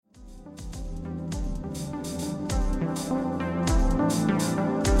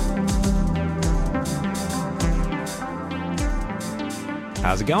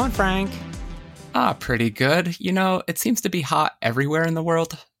How's it going, Frank? Pretty good. You know, it seems to be hot everywhere in the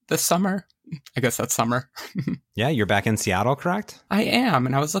world this summer. I guess that's summer. Yeah, you're back in Seattle, correct? I am,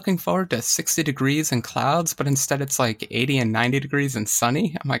 and I was looking forward to 60 degrees and clouds, but instead it's like 80 and 90 degrees and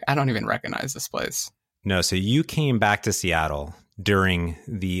sunny. I'm like, I don't even recognize this place. No, so you came back to Seattle during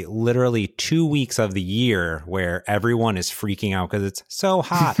the literally 2 weeks of the year where everyone is freaking out because it's so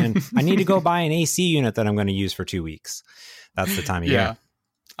hot and I need to go buy an AC unit that I'm going to use for 2 weeks. That's the time of year.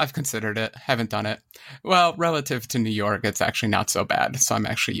 I've considered it. Haven't done it. Well, relative to New York, it's actually not so bad. So I'm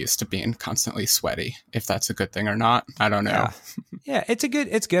actually used to being constantly sweaty. If that's a good thing or not, I don't know. Yeah, it's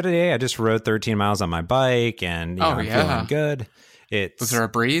good today. I just rode 13 miles on my bike and I'm feeling good. Was there a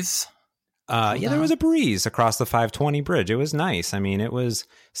breeze? There was a breeze across the 520 bridge. It was nice. I mean, it was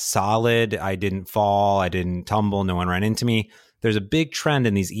solid. I didn't fall. I didn't tumble. No one ran into me. There's a big trend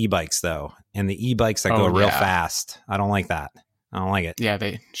in these e-bikes, though, and the e-bikes that go real fast. I don't like that. I don't like it. Yeah,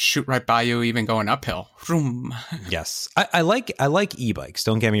 they shoot right by you, even going uphill. Vroom. Yes. I like e-bikes.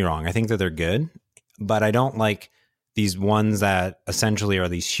 Don't get me wrong. I think that they're good, but I don't like these ones that essentially are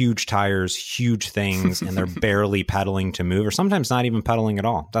these huge tires, huge things, and they're barely pedaling to move, or sometimes not even pedaling at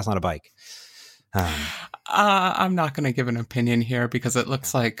all. That's not a bike. I'm not going to give an opinion here because it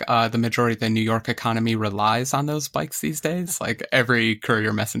looks like the majority of the New York economy relies on those bikes these days. Like every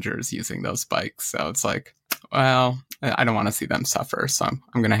courier messenger is using those bikes. So it's like, well, I don't want to see them suffer. So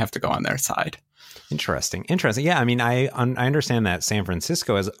I'm going to have to go on their side. Interesting. Yeah, I mean, I understand that San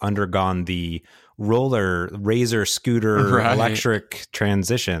Francisco has undergone the razor scooter electric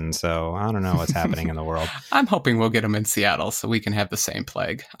transition. So I don't know what's happening in the world. I'm hoping we'll get them in Seattle so we can have the same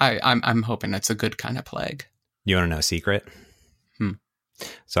plague. I'm hoping it's a good kind of plague. You want to know a secret?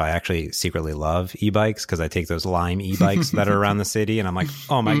 So I actually secretly love e-bikes because I take those Lime e-bikes that are around the city and I'm like,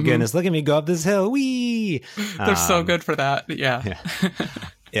 oh my goodness, look at me go up this hill. Whee! They're so good for that. Yeah.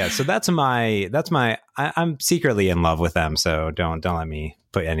 Yeah. So I'm secretly in love with them. So don't let me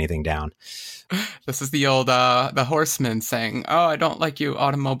put anything down. This is the old, the horseman saying, oh, I don't like you,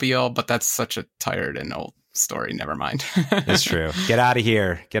 automobile, but that's such a tired and old story. Never mind. It's true. Get out of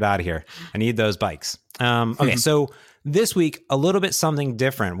here. I need those bikes. Okay. So this week, a little bit something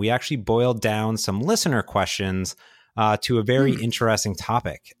different. We actually boiled down some listener questions to a very interesting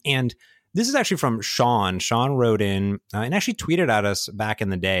topic. And this is actually from Sean. Sean wrote in and actually tweeted at us back in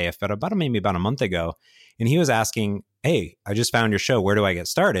the day, maybe about a month ago. And he was asking, hey, I just found your show. Where do I get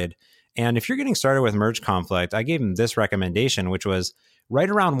started? And if you're getting started with Merge Conflict, I gave him this recommendation, which was right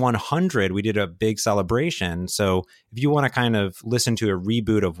around 100, we did a big celebration. So if you want to kind of listen to a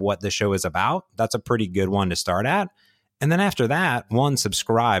reboot of what the show is about, that's a pretty good one to start at. And then after that,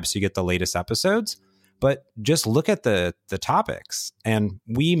 subscribe so you get the latest episodes. But just look at the topics. And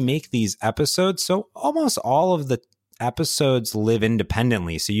we make these episodes, so almost all of the episodes live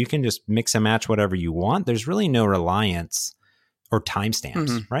independently. So you can just mix and match whatever you want. There's really no reliance or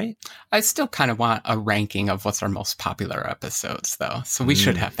timestamps, right? I still kind of want a ranking of what's our most popular episodes, though. So we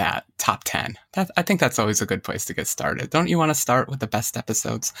should have that top 10. I think that's always a good place to get started. Don't you want to start with the best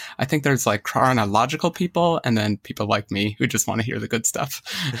episodes? I think there's like chronological people and then people like me who just want to hear the good stuff.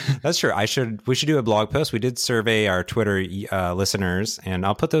 That's true. We should do a blog post. We did survey our Twitter listeners, and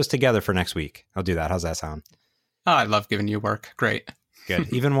I'll put those together for next week. I'll do that. How's that sound? Oh, I love giving you work. Great.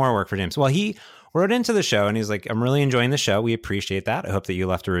 Good. Even more work for James. Well, he wrote into the show and he's like, I'm really enjoying the show. We appreciate that. I hope that you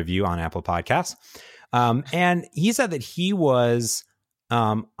left a review on Apple Podcasts. And he said that he was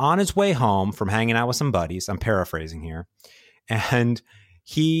on his way home from hanging out with some buddies. I'm paraphrasing here. And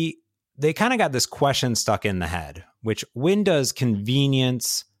they kind of got this question stuck in the head, which when does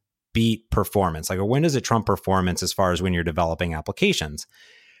convenience beat performance? Like, or when does it trump performance as far as when you're developing applications?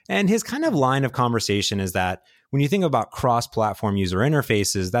 And his kind of line of conversation is that when you think about cross-platform user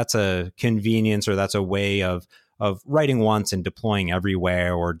interfaces, that's a convenience or that's a way of writing once and deploying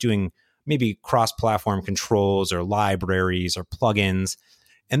everywhere, or doing maybe cross-platform controls or libraries or plugins.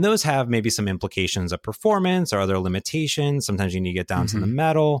 And those have maybe some implications of performance or other limitations. Sometimes you need to get down to the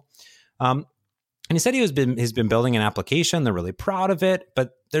metal. And he said he's been building an application. They're really proud of it.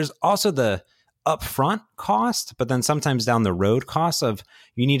 But there's also the upfront cost, but then sometimes down the road costs of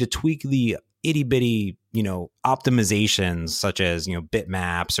you need to tweak the itty bitty, optimizations such as,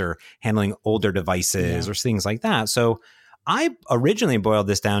 bitmaps or handling older devices or things like that. So I originally boiled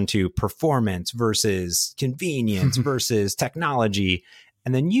this down to performance versus convenience versus technology.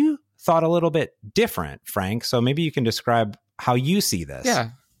 And then you thought a little bit different, Frank. So maybe you can describe how you see this.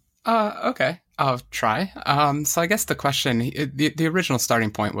 Yeah. Okay. I'll try. So I guess the question, the original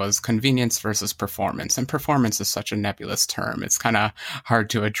starting point was convenience versus performance. And performance is such a nebulous term. It's kind of hard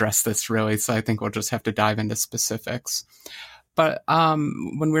to address this really. So I think we'll just have to dive into specifics. But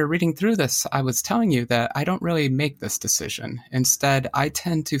when we were reading through this, I was telling you that I don't really make this decision. Instead, I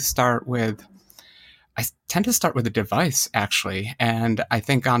tend to start with a device, actually. And I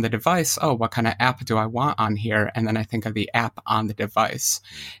think on the device, oh, what kind of app do I want on here? And then I think of the app on the device.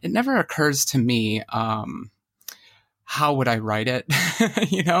 It never occurs to me, how would I write it?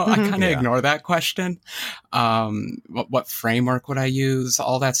 I kind of ignore that question. What framework would I use?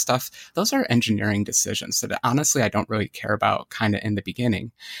 All that stuff. Those are engineering decisions that honestly I don't really care about kind of in the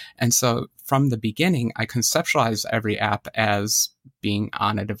beginning. And so from the beginning, I conceptualize every app as being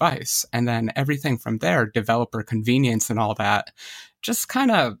on a device. And then everything from there, developer convenience and all that, just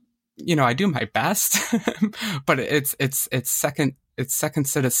kind of, I do my best, but it's second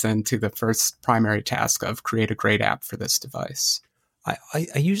citizen to the first primary task of create a great app for this device. I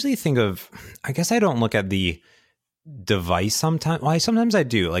usually think of, I guess I don't look at the device sometimes. Well, sometimes I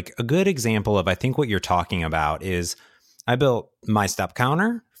do. Like a good example of, I think what you're talking about is I built my step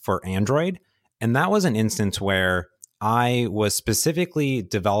counter for Android. And that was an instance where I was specifically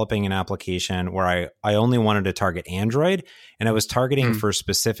developing an application where I only wanted to target Android, and I was targeting for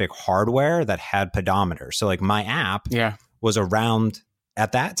specific hardware that had pedometer. So like my app was around,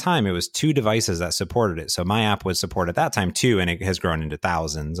 at that time, it was 2 devices that supported it. So my app was supported at that time too, and it has grown into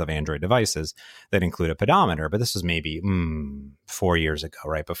thousands of Android devices that include a pedometer. But this was maybe 4 years ago,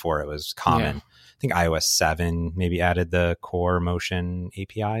 right before it was common. Yeah. I think iOS 7 maybe added the core motion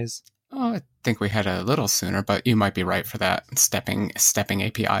APIs. Oh, I think we had a little sooner, but you might be right for that stepping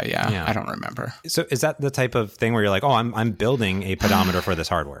API. Yeah, I don't remember. So is that the type of thing where you're like, oh, I'm building a pedometer for this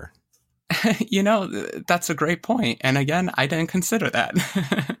hardware? That's a great point. And again, I didn't consider that.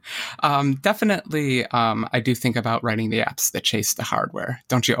 Definitely, I do think about writing the apps that chase the hardware.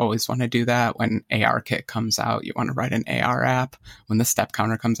 Don't you always want to do that? When ARKit comes out, you want to write an AR app. When the step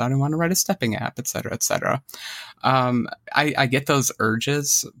counter comes out, you want to write a stepping app, et cetera, et cetera. I get those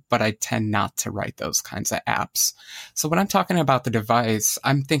urges, but I tend not to write those kinds of apps. So when I'm talking about the device,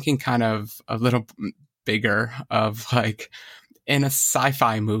 I'm thinking kind of a little bigger of like, in a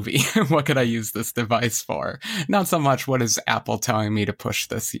sci-fi movie, what could I use this device for? Not so much what is Apple telling me to push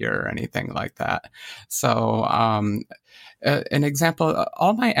this year or anything like that. So an example,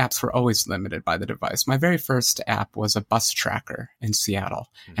 all my apps were always limited by the device. My very first app was a bus tracker in Seattle,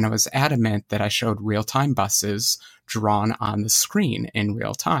 and I was adamant that I showed real-time buses drawn on the screen in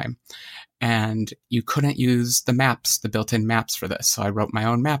real time. And you couldn't use the built-in maps for this. So I wrote my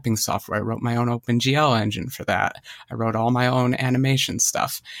own mapping software. I wrote my own OpenGL engine for that. I wrote all my own animation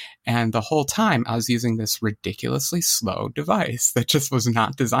stuff. And the whole time I was using this ridiculously slow device that just was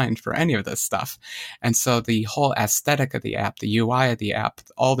not designed for any of this stuff. And so the whole aesthetic of the app, the UI of the app,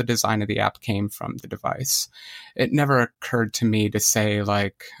 all the design of the app came from the device. It never occurred to me to say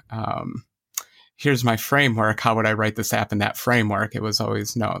like, here's my framework. How would I write this app in that framework? It was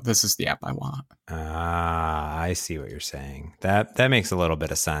always, no, this is the app I want. I see what you're saying. That makes a little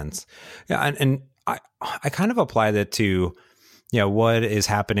bit of sense. Yeah, and I kind of apply that to, what is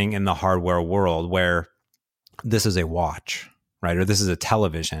happening in the hardware world where this is a watch, right? Or this is a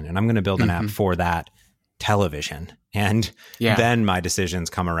television, and I'm going to build an app for that television. And then my decisions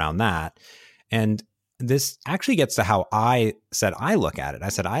come around that. And this actually gets to how I said I look at it. I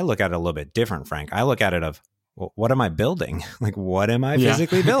said I look at it a little bit different, Frank. I look at it of, well, what am I building? Like, what am I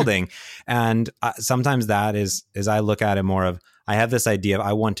physically building? And sometimes that is I look at it more of, I have this idea of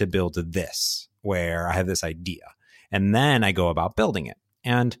I want to build this, where I have this idea. And then I go about building it.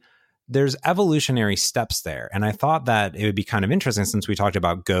 And there's evolutionary steps there. And I thought that it would be kind of interesting, since we talked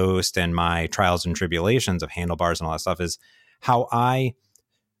about Ghost and my trials and tribulations of Handlebars and all that stuff, is how I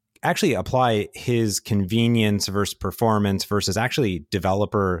actually apply his convenience versus performance versus actually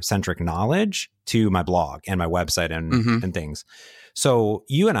developer-centric knowledge to my blog and my website and things. So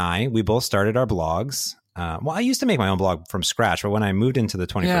you and we both started our blogs. Well, I used to make my own blog from scratch, but when I moved into the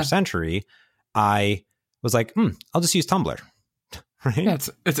 21st century, I was like, I'll just use Tumblr. Right? Yeah,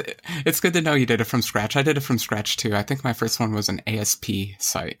 it's good to know you did it from scratch. I did it from scratch too. I think my first one was an ASP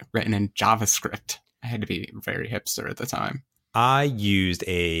site written in JavaScript. I had to be very hipster at the time. I used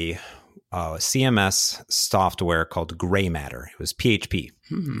a CMS software called Gray Matter. It was PHP.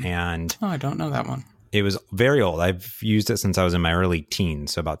 And I don't know that one. It was very old. I've used it since I was in my early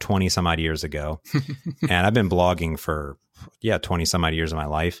teens, so about 20 some odd years ago. And I've been blogging for 20 some odd years of my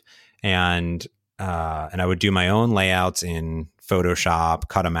life. And I would do my own layouts in Photoshop,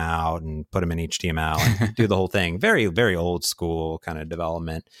 cut them out and put them in HTML and do the whole thing. Very, very old school kind of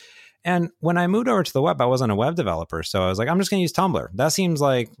development. And when I moved over to the web, I wasn't a web developer. So I was like, I'm just going to use Tumblr. That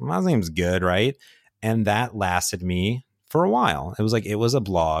seems good, right? And that lasted me for a while. It was a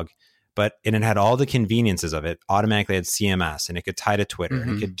blog, and it had all the conveniences of it. Automatically had CMS, and it could tie to Twitter,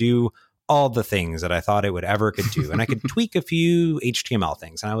 and it could do all the things that I thought it would ever could do. And I could tweak a few HTML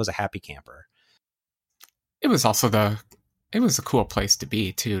things, and I was a happy camper. It was also it was a cool place to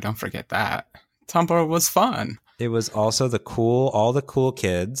be too. Don't forget that. Tumblr was fun. It was also all the cool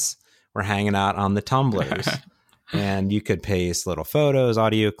kids were hanging out on the Tumblrs. And you could paste little photos,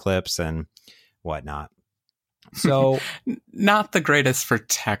 audio clips, and whatnot. So not the greatest for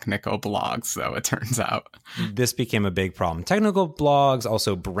technical blogs, though, it turns out. This became a big problem. Technical blogs,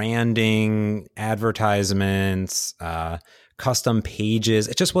 also branding, advertisements, custom pages.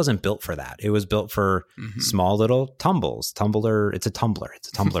 It just wasn't built for that. It was built for small little tumbles. Tumblr, it's a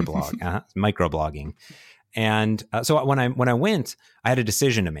Tumblr blog, microblogging. And so when I went, I had a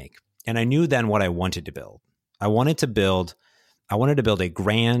decision to make. And I knew then what I wanted to build. I wanted to build a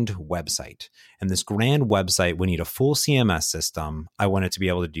grand website. And this grand website would need a full CMS system. I wanted to be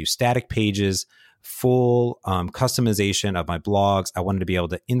able to do static pages, full customization of my blogs. I wanted to be able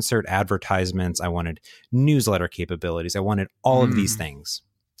to insert advertisements. I wanted newsletter capabilities. I wanted all of these things.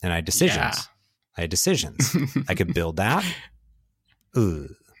 And I had decisions. Yeah. I had decisions. I could build that. Ooh.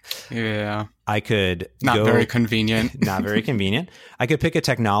 Yeah. I could Not very convenient. Not very convenient. I could pick a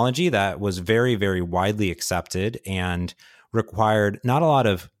technology that was very, very widely accepted and required not a lot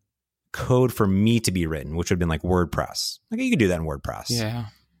of code for me to be written, which would have been like WordPress. Like you could do that in WordPress. Yeah.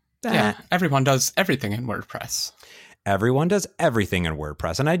 Yeah. Everyone does everything in WordPress. Everyone does everything in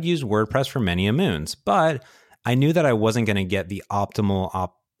WordPress. And I'd used WordPress for many a moons, but I knew that I wasn't going to get the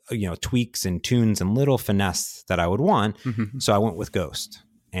optimal tweaks and tunes and little finesse that I would want. So I went with Ghost.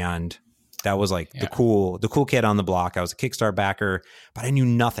 And that was like the cool kid on the block. I was a Kickstarter backer, but I knew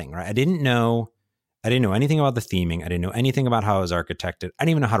nothing, right? I didn't know anything about the theming. I didn't know anything about how it was architected. I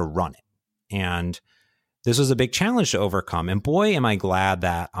didn't even know how to run it. And this was a big challenge to overcome. And boy, am I glad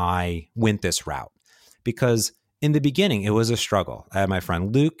that I went this route, because in the beginning, it was a struggle. I had my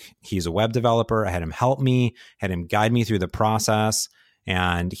friend Luke. He's a web developer. I had him help me, had him guide me through the process.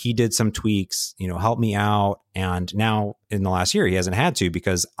 And he did some tweaks, help me out. And now in the last year, he hasn't had to,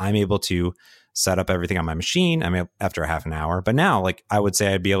 because I'm able to set up everything on my machine. After a half an hour, but now I would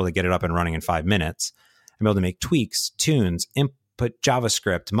say I'd be able to get it up and running in 5 minutes. I'm able to make tweaks, tunes, input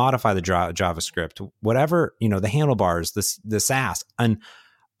JavaScript, modify the JavaScript, whatever, the handlebars, the Sass. And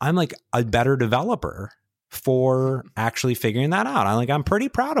I'm like a better developer for actually figuring that out. I'm pretty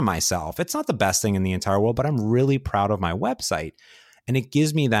proud of myself. It's not the best thing in the entire world, but I'm really proud of my website. And it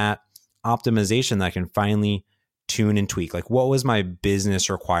gives me that optimization that I can finally tune and tweak. Like, what was my business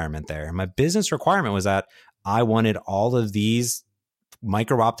requirement there? My business requirement was that I wanted all of these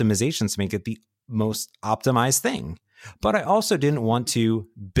micro optimizations to make it the most optimized thing. But I also didn't want to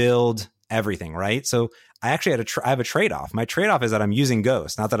build everything, right? So I actually I have a trade-off. My trade-off is that I'm using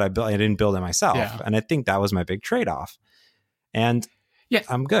Ghost, not that I didn't build it myself. Yeah. And I think that was my big trade-off. And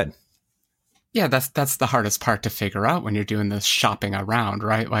I'm good. Yeah, that's the hardest part to figure out when you're doing this shopping around,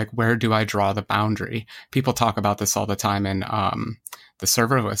 right? Like, where do I draw the boundary? People talk about this all the time in the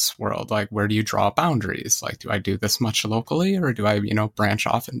serverless world. Like, where do you draw boundaries? Like, do I do this much locally, or do I, branch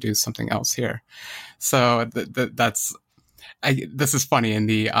off and do something else here? So this is funny in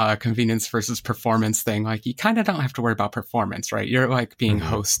the convenience versus performance thing. Like, you kind of don't have to worry about performance, right? You're like being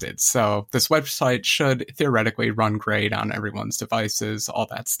hosted. So this website should theoretically run great on everyone's devices, all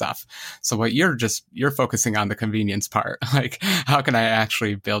that stuff. So what you're focusing on the convenience part. Like, how can I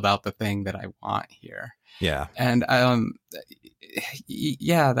actually build out the thing that I want here? Yeah. And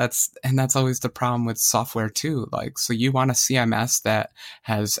that's always the problem with software too. Like, so you want a CMS that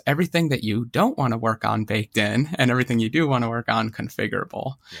has everything that you don't want to work on baked in, and everything you do want to work on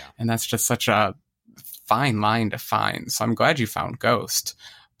configurable. Yeah. And that's just such a fine line to find. So I'm glad you found Ghost,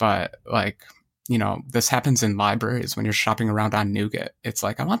 but this happens in libraries when you're shopping around on NuGet. It's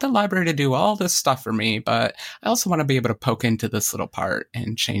like, I want the library to do all this stuff for me, but I also want to be able to poke into this little part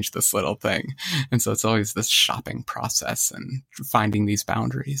and change this little thing. And so it's always this shopping process and finding these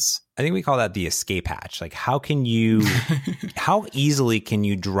boundaries. I think we call that the escape hatch. Like, how easily can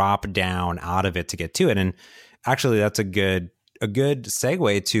you drop down out of it to get to it? And actually, that's a good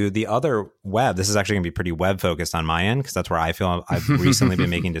segue to the other web. This is actually going to be pretty web focused on my end, because that's where I feel I've recently been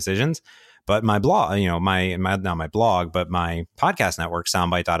making decisions. But my blog, not my blog, but my podcast network,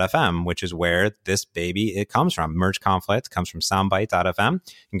 Soundbite.fm, which is where this baby, it comes from. Merge Conflict comes from Soundbite.fm. You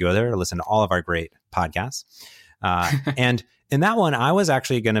can go there and listen to all of our great podcasts. And in that one, I was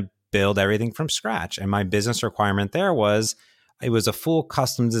actually going to build everything from scratch. And my business requirement there was, it was a full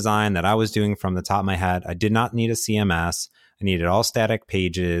custom design that I was doing from the top of my head. I did not need a CMS. I needed all static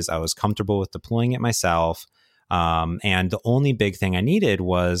pages. I was comfortable with deploying it myself. And the only big thing I needed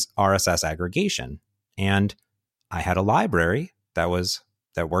was RSS aggregation. And I had a library that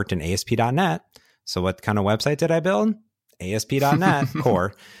worked in ASP.NET. So what kind of website did I build? ASP.NET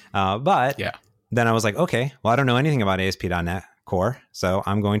Core. But then I was like, okay, well, I don't know anything about ASP.NET Core. So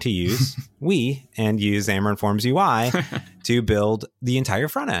I'm going to use and use Xamarin Forms UI to build the entire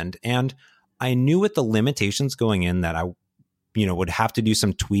front end. And I knew with the limitations going in that I would have to do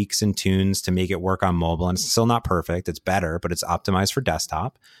some tweaks and tunes to make it work on mobile. And it's still not perfect. It's better, but it's optimized for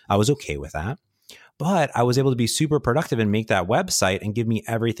desktop. I was okay with that. But I was able to be super productive and make that website and give me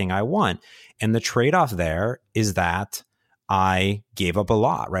everything I want. And the trade-off there is that I gave up a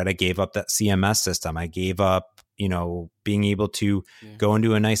lot, right? I gave up that CMS system. I gave up, being able to go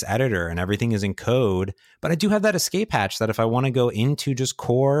into a nice editor and everything is in code. But I do have that escape hatch that if I want to go into just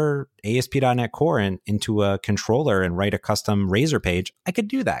core, ASP.NET Core and into a controller and write a custom Razor page, I could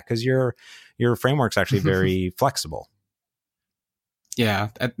do that because your framework's actually very flexible. Yeah,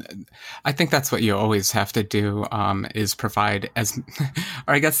 I think that's what you always have to do is provide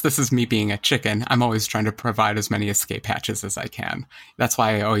or I guess this is me being a chicken. I'm always trying to provide as many escape hatches as I can. That's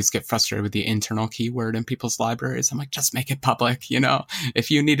why I always get frustrated with the internal keyword in people's libraries. I'm like, just make it public. If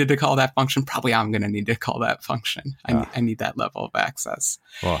you needed to call that function, probably I'm going to need to call that function. I need that level of access.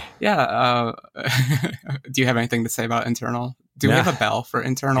 Well, yeah. Do you have anything to say about internal? Do we have a bell for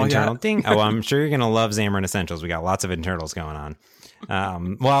internal yet? Thing? Oh, I'm sure you're going to love Xamarin Essentials. We got lots of internals going on.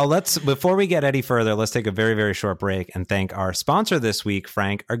 Well, before we get any further, let's take a very, very short break and thank our sponsor this week,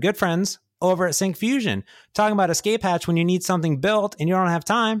 Frank, our good friends over at Syncfusion. Talking about escape hatch when you need something built and you don't have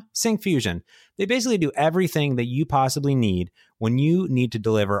time, Syncfusion. They basically do everything that you possibly need when you need to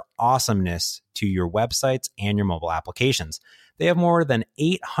deliver awesomeness to your websites and your mobile applications. They have more than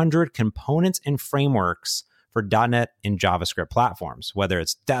 800 components and frameworks for .NET and JavaScript platforms. Whether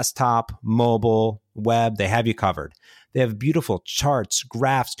it's desktop, mobile, web, they have you covered. They have beautiful charts,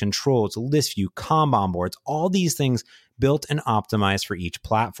 graphs, controls, list view, Kanban boards, all these things built and optimized for each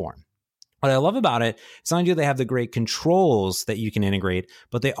platform. What I love about it, it's not only do they have the great controls that you can integrate,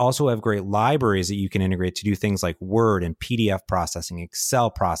 but they also have great libraries that you can integrate to do things like Word and PDF processing, Excel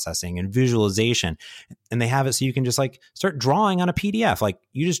processing, and visualization. And they have it so you can just start drawing on a PDF.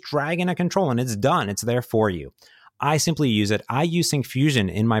 You just drag in a control and it's done. It's there for you. I simply use it. I use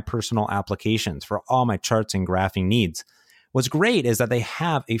Syncfusion in my personal applications for all my charts and graphing needs. What's great is that they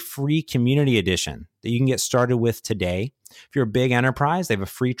have a free community edition that you can get started with today. If you're a big enterprise, they have a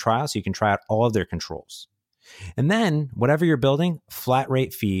free trial so you can try out all of their controls. And then whatever you're building, flat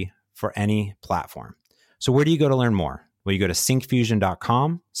rate fee for any platform. So where do you go to learn more? Well, you go to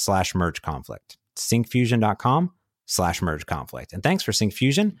syncfusion.com/merge conflict. Syncfusion.com/merge conflict. And thanks for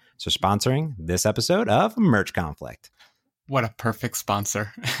Syncfusion for sponsoring this episode of Merge Conflict. What a perfect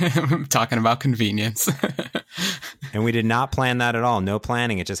sponsor. Talking about convenience. And we did not plan that at all. No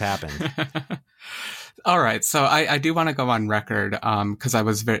planning. It just happened. All right. So I do want to go on record because I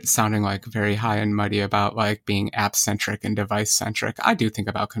was sounding very high and mighty about being app-centric and device-centric. I do think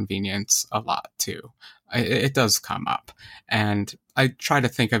about convenience a lot too. It does come up. And I try to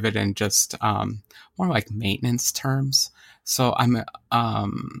think of it in just more like maintenance terms. So I'm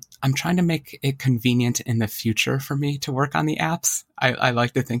trying to make it convenient in the future for me to work on the apps. I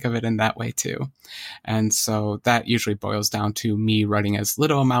like to think of it in that way too. And so that usually boils down to me writing as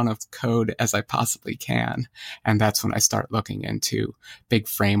little amount of code as I possibly can. And that's when I start looking into big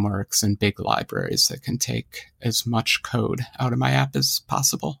frameworks and big libraries that can take as much code out of my app as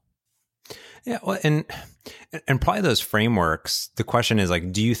possible. Yeah, well, and probably those frameworks, the question is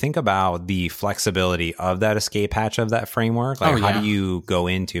do you think about the flexibility of that escape hatch of that framework? How do you go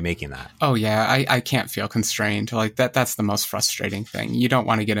into making that? Oh yeah, I can't feel constrained. That's the most frustrating thing. You don't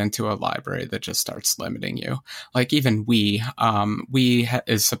want to get into a library that just starts limiting you. Even we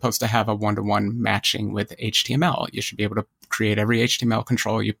is supposed to have a one-to-one matching with HTML. You should be able to create every HTML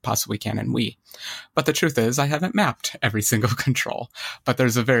control you possibly can in we. But the truth is I haven't mapped every single control. But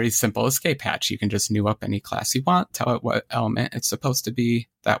there's a very simple escape hatch. You can just new up any class you want, tell it what element it's supposed to be.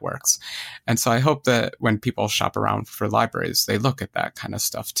 That works. And so I hope that when people shop around for libraries, they look at that kind of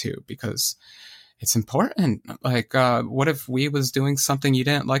stuff too, because it's important. What if we was doing something you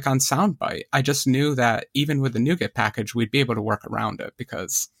didn't like on Soundbite? I just knew that even with the NuGet package, we'd be able to work around it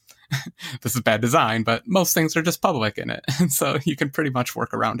because this is bad design, but most things are just public in it. And so you can pretty much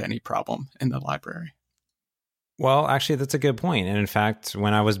work around any problem in the library. Well, actually, that's a good point. And in fact,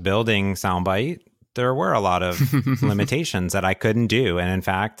 when I was building Soundbite, there were a lot of limitations that I couldn't do. And in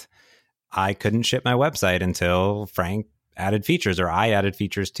fact, I couldn't ship my website until Frank added features or I added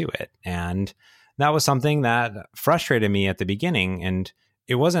features to it. And that was something that frustrated me at the beginning. And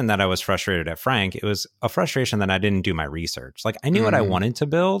it wasn't that I was frustrated at Frank. It was a frustration that I didn't do my research. Like I knew what I wanted to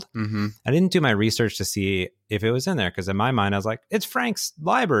build. I didn't do my research to see if it was in there. Because in my mind, I was like, it's Frank's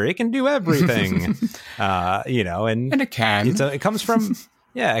library. It can do everything, and it can. It comes from,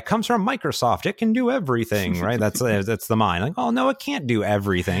 it comes from Microsoft. It can do everything, right? That's the mind. Like, oh no, it can't do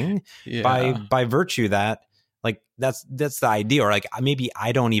everything by virtue that like, that's the idea. Or like, maybe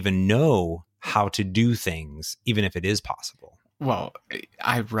I don't even know how to do things, even if it is possible. Well,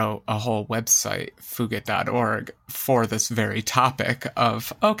 I wrote a whole website, Fugit.org, for this very topic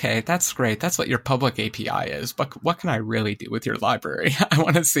of, okay, that's great. That's what your public API is. But what can I really do with your library? I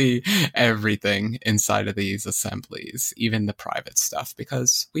want to see everything inside of these assemblies, even the private stuff,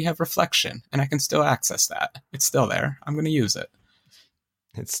 because we have reflection and I can still access that. It's still there. I'm going to use it.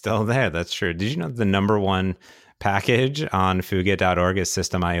 It's still there. That's true. Did you know the number one package on Fugit.org is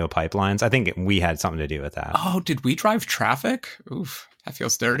System.io pipelines? I think we had something to do with that. Oh, did we drive traffic? Oof, that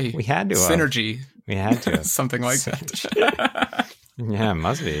feels dirty. We had to. Synergy. We had to. Something like that. Yeah, it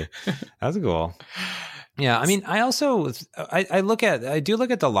must be. That's cool. Yeah, I mean, I also, I do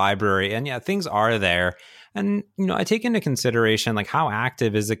look at the library and things are there. And, I take into consideration like how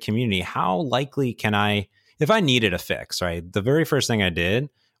active is the community? How likely can I, if I needed a fix, right? The very first thing I did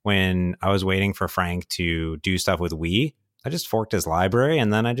when I was waiting for Frank to do stuff with Wii, I just forked his library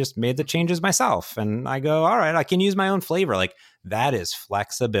and then I just made the changes myself. And I go, all right, I can use my own flavor. Like that is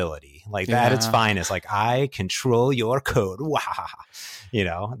flexibility. Like that it's finest. Like I control your code. Wow.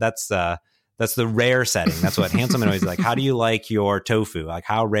 That's the rare setting. That's what Hanselman always like. How do you like your tofu? Like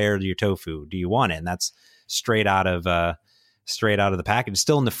how rare your tofu do you want it? And that's straight out of the package. It's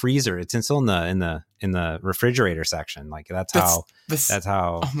still in the freezer. It's still in the refrigerator section. Like that's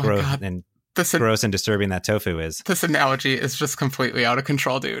how gross and disturbing that tofu is. This analogy is just completely out of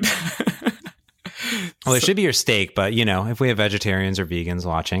control, dude. Well, it should be your steak, but if we have vegetarians or vegans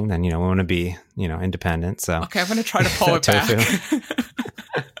watching, then we want to be independent. So okay, I'm going to try to pull it back.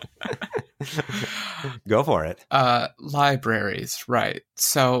 Go for it. Libraries, right?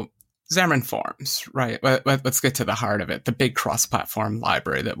 So Xamarin Forms, right? Let's get to the heart of it. The big cross-platform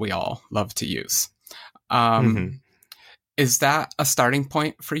library that we all love to use. Is that a starting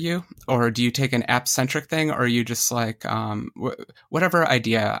point for you? Or do you take an app-centric thing? Or are you just like, whatever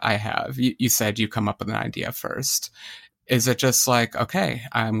idea I have, you said you come up with an idea first. Is it just like, okay,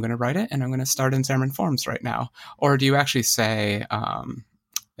 I'm going to write it and I'm going to start in Xamarin Forms right now? Or do you actually say,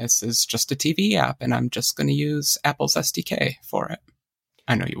 this is just a TV app and I'm just going to use Apple's SDK for it?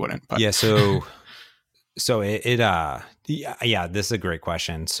 I know you wouldn't, but so this is a great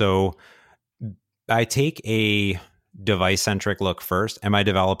question. So I take a device-centric look first. Am I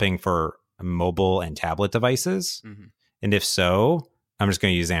developing for mobile and tablet devices? And if so, I'm just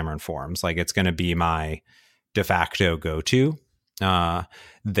going to use Xamarin Forms. Like it's going to be my de facto go-to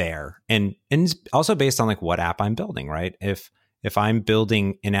there. And it's also based on like what app I'm building, right? If I'm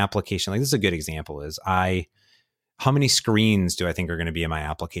building an application, like this is a good example is how many screens do I think are going to be in my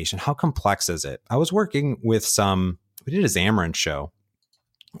application? How complex is it? I was working with we did a Xamarin show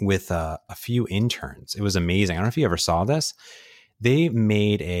with a few interns. It was amazing. I don't know if you ever saw this. They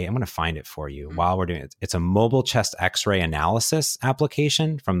made I'm going to find it for you while we're doing it. It's a mobile chest X-ray analysis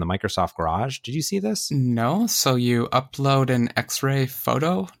application from the Microsoft Garage. Did you see this? No. So you upload an X-ray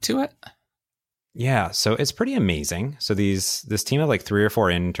photo to it? Yeah. So it's pretty amazing. So this team of like 3 or 4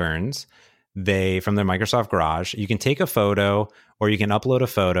 interns, from their Microsoft Garage, you can take a photo or you can upload a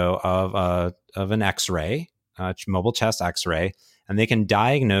photo of an X-ray, mobile chest X-ray, and they can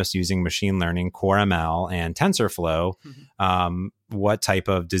diagnose using machine learning, Core ML, and TensorFlow what type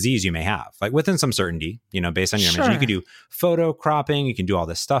of disease you may have, like within some certainty, based on your image. You can do photo cropping, you can do all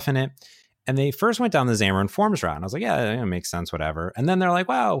this stuff in it. And they first went down the Xamarin Forms route. And I was like, yeah, it makes sense, whatever. And then they're like,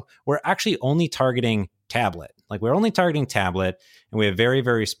 wow, we're actually only targeting tablet. Like we're only targeting tablet and we have very,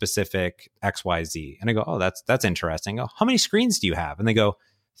 very specific XYZ. And I go, oh, that's interesting. I go, how many screens do you have? And they go,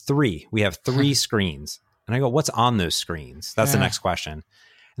 3. We have 3 screens. And I go, what's on those screens? That's the next question.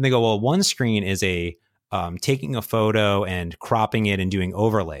 And they go, well, one screen is taking a photo and cropping it and doing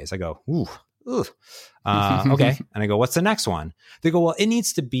overlays. I go, ooh. Okay. And I go, what's the next one? They go, well, it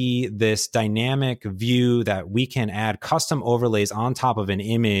needs to be this dynamic view that we can add custom overlays on top of an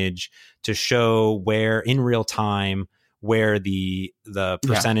image to show where in real time, where the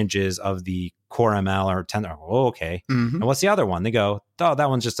percentages of the Core ML or 10. Oh, okay. And what's the other one? They go, oh, that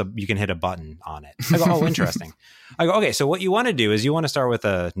one's just you can hit a button on it. I go, oh, interesting. I go, okay. So what you want to do is you want to start with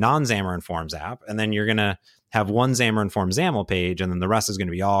a non-Xamarin Forms app, and then you're going to have one Xamarin Forms XAML page, and then the rest is going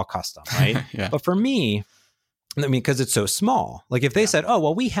to be all custom, right? But for me, I mean, because it's so small, like if they said, oh,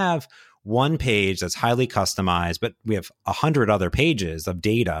 well, we have one page that's highly customized, but we have 100 other pages of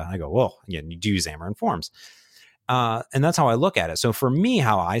data. I go, well, again, you do use Xamarin Forms. And that's how I look at it. So for me,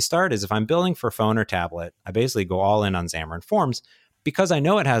 how I start is if I'm building for phone or tablet, I basically go all in on Xamarin Forms because I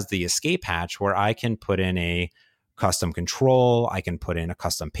know it has the escape hatch where I can put in a custom control. I can put in a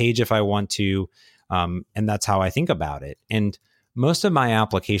custom page if I want to. And that's how I think about it. And most of my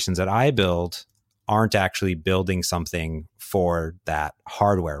applications that I build aren't actually building something for that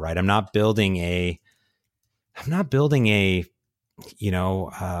hardware, right? I'm not building a not a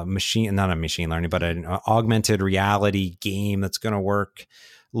machine learning, but an augmented reality game that's going to work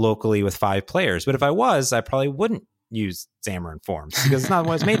locally with 5 players. But if I was, I probably wouldn't use Xamarin Forms because it's not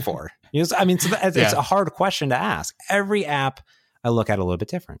what it's made for. It's a hard question to ask. Every app I look at a little bit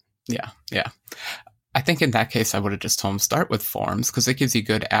different. Yeah. I think in that case, I would have just told them start with Forms because it gives you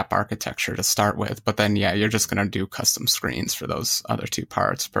good app architecture to start with. But then, you're just going to do custom screens for those other 2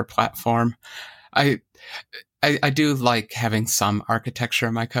 parts per platform. I do like having some architecture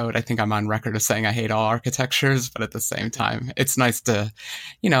in my code. I think I'm on record of saying I hate all architectures, but at the same time, it's nice to,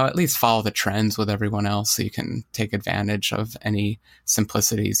 at least follow the trends with everyone else so you can take advantage of any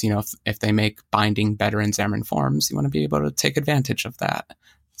simplicities. If they make binding better in Xamarin Forms, you want to be able to take advantage of that.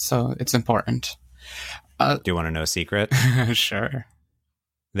 So it's important. Do you want to know a secret? Sure.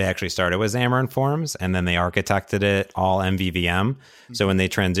 They actually started with Xamarin Forms and then they architected it all MVVM. So when they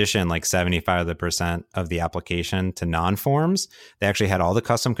transitioned like 75% of the application to non-forms, they actually had all the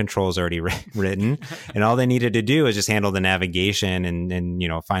custom controls already written. And all they needed to do is just handle the navigation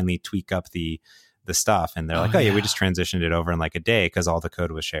and finally tweak up the stuff. And they're like, we just transitioned it over in like a day because all the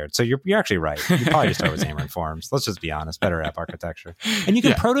code was shared. So you're actually right. You probably just start with Xamarin Forms. Let's just be honest. Better app architecture. And you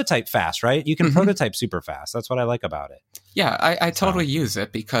can prototype fast, right? You can prototype super fast. That's what I like about it. Yeah, I totally use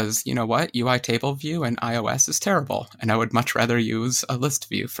it because you know what? UI table view in iOS is terrible. And I would much rather use a list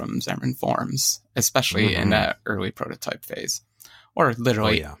view from Xamarin Forms, especially in that early prototype phase. Or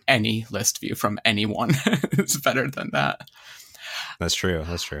literally any list view from anyone is better than that. That's true.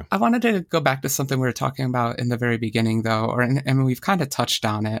 I wanted to go back to something we were talking about in the very beginning, though, and we've kind of touched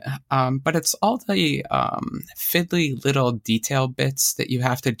on it. But it's all the fiddly little detail bits that you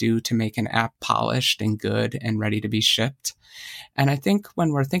have to do to make an app polished and good and ready to be shipped. And I think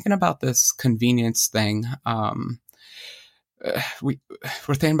when we're thinking about this convenience thing, we're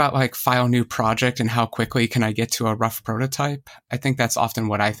thinking about like file new project and how quickly can I get to a rough prototype. I think that's often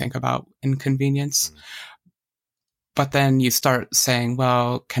what I think about in convenience. But then you start saying,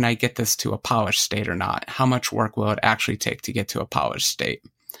 well, can I get this to a polished state or not? How much work will it actually take to get to a polished state?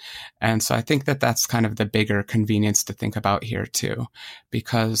 And so I think that that's kind of the bigger convenience to think about here too,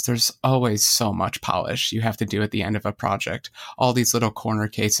 because there's always so much polish you have to do at the end of a project. All these little corner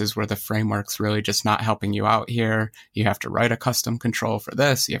cases where the framework's really just not helping you out here. You have to write a custom control for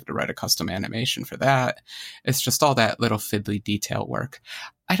this. You have to write a custom animation for that. It's just all that little fiddly detail work.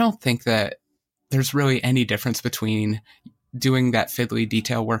 I don't think that there's really any difference between doing that fiddly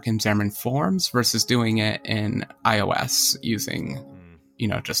detail work in Xamarin Forms versus doing it in iOS using,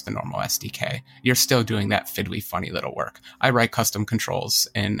 just the normal SDK. You're still doing that fiddly, funny little work. I write custom controls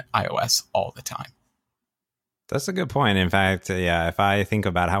in iOS all the time. That's a good point. In fact, if I think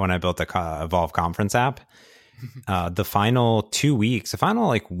about how when I built the Evolve conference app, the final 2 weeks, the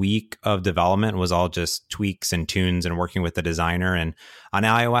final week of development was all just tweaks and tunes and working with the designer. And on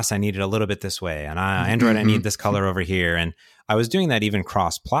iOS, I needed a little bit this way. And on Android, I need this color over here. And I was doing that even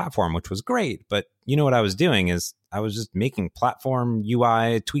cross-platform, which was great. But what I was doing is I was just making platform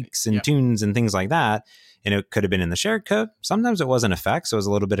UI tweaks and tunes and things like that. And it could have been in the shared code. Sometimes it wasn't effects. So it was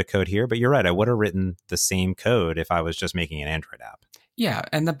a little bit of code here. But you're right. I would have written the same code if I was just making an Android app. Yeah,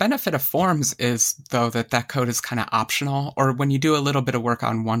 and the benefit of Forms is, though, that code is kind of optional, or when you do a little bit of work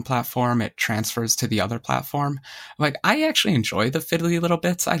on one platform, it transfers to the other platform. I actually enjoy the fiddly little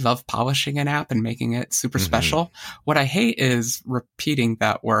bits. I love polishing an app and making it super special. What I hate is repeating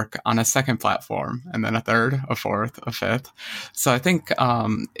that work on a second platform, and then a third, a fourth, a fifth. So I think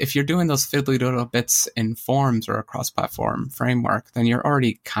if you're doing those fiddly little bits in Forms or a cross-platform framework, then you're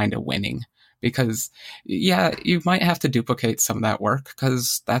already kind of winning. Because, you might have to duplicate some of that work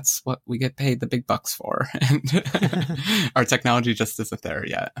because that's what we get paid the big bucks for. And our technology just isn't there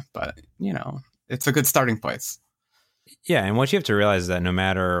yet. But, it's a good starting place. Yeah. And what you have to realize is that no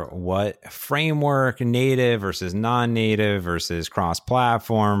matter what framework, native versus non-native versus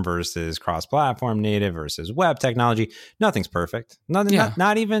cross-platform native versus web technology, nothing's perfect.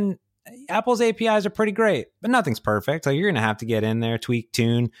 Not even... Apple's APIs are pretty great, but nothing's perfect. So you're going to have to get in there, tweak,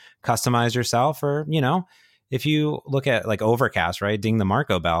 tune, customize yourself. Or, if you look at Overcast, right? Ding the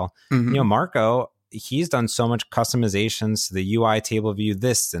Marco bell. Marco, he's done so much customizations to the UI table view,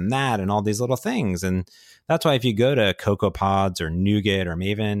 this and that, and all these little things. And that's why if you go to CocoaPods or NuGet or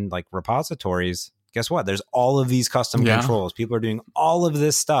Maven, like repositories, guess what? There's all of these custom controls. People are doing all of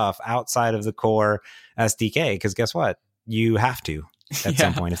this stuff outside of the core SDK because guess what? You have to at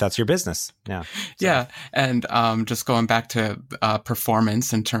some point if that's your business. Yeah. So. Yeah. And just going back to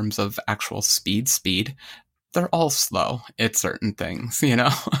performance in terms of actual speed, they're all slow at certain things, you know,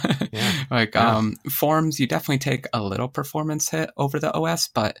 Forms, you definitely take a little performance hit over the OS,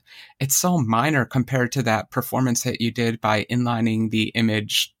 but it's so minor compared to that performance hit you did by inlining the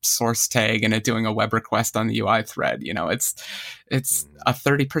image source tag and it doing a web request on the UI thread. You know, it's a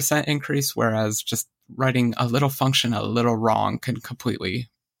 30% increase, whereas just writing a little function a little wrong can completely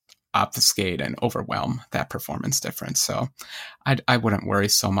obfuscate and overwhelm that performance difference. So I wouldn't worry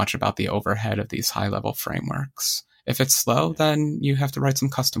so much about the overhead of these high-level frameworks. If it's slow, then you have to write some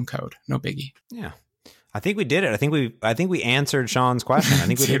custom code. No biggie. Yeah. I think we did it. I think we answered Sean's question. I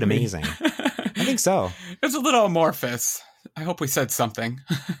think we did amazing. I think so. It's a little amorphous. I hope we said something.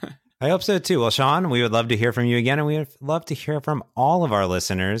 I hope so too. Well, Sean, we would love to hear from you again, and we would love to hear from all of our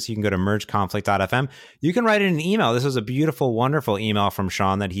listeners. You can go to mergeconflict.fm. You can write in an email. This was a beautiful, wonderful email from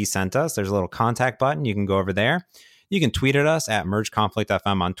Sean that he sent us. There's a little contact button. You can go over there. You can tweet at us at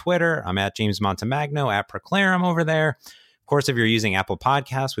mergeconflict.fm on Twitter. I'm at James Montemagno at Proclarum over there. Of course, if you're using Apple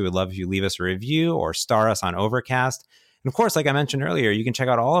Podcasts, we would love if you leave us a review or star us on Overcast. And of course, like I mentioned earlier, you can check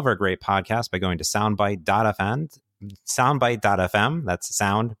out all of our great podcasts by going to soundbite.fm. That's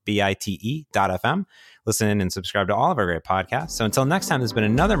soundbite.fm. Listen in and subscribe to all of our great podcasts. So until next time, there's been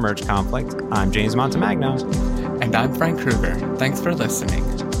another Merge Conflict. I'm James Montemagno. And I'm Frank Krueger. Thanks for listening.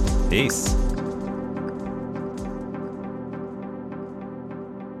 Peace.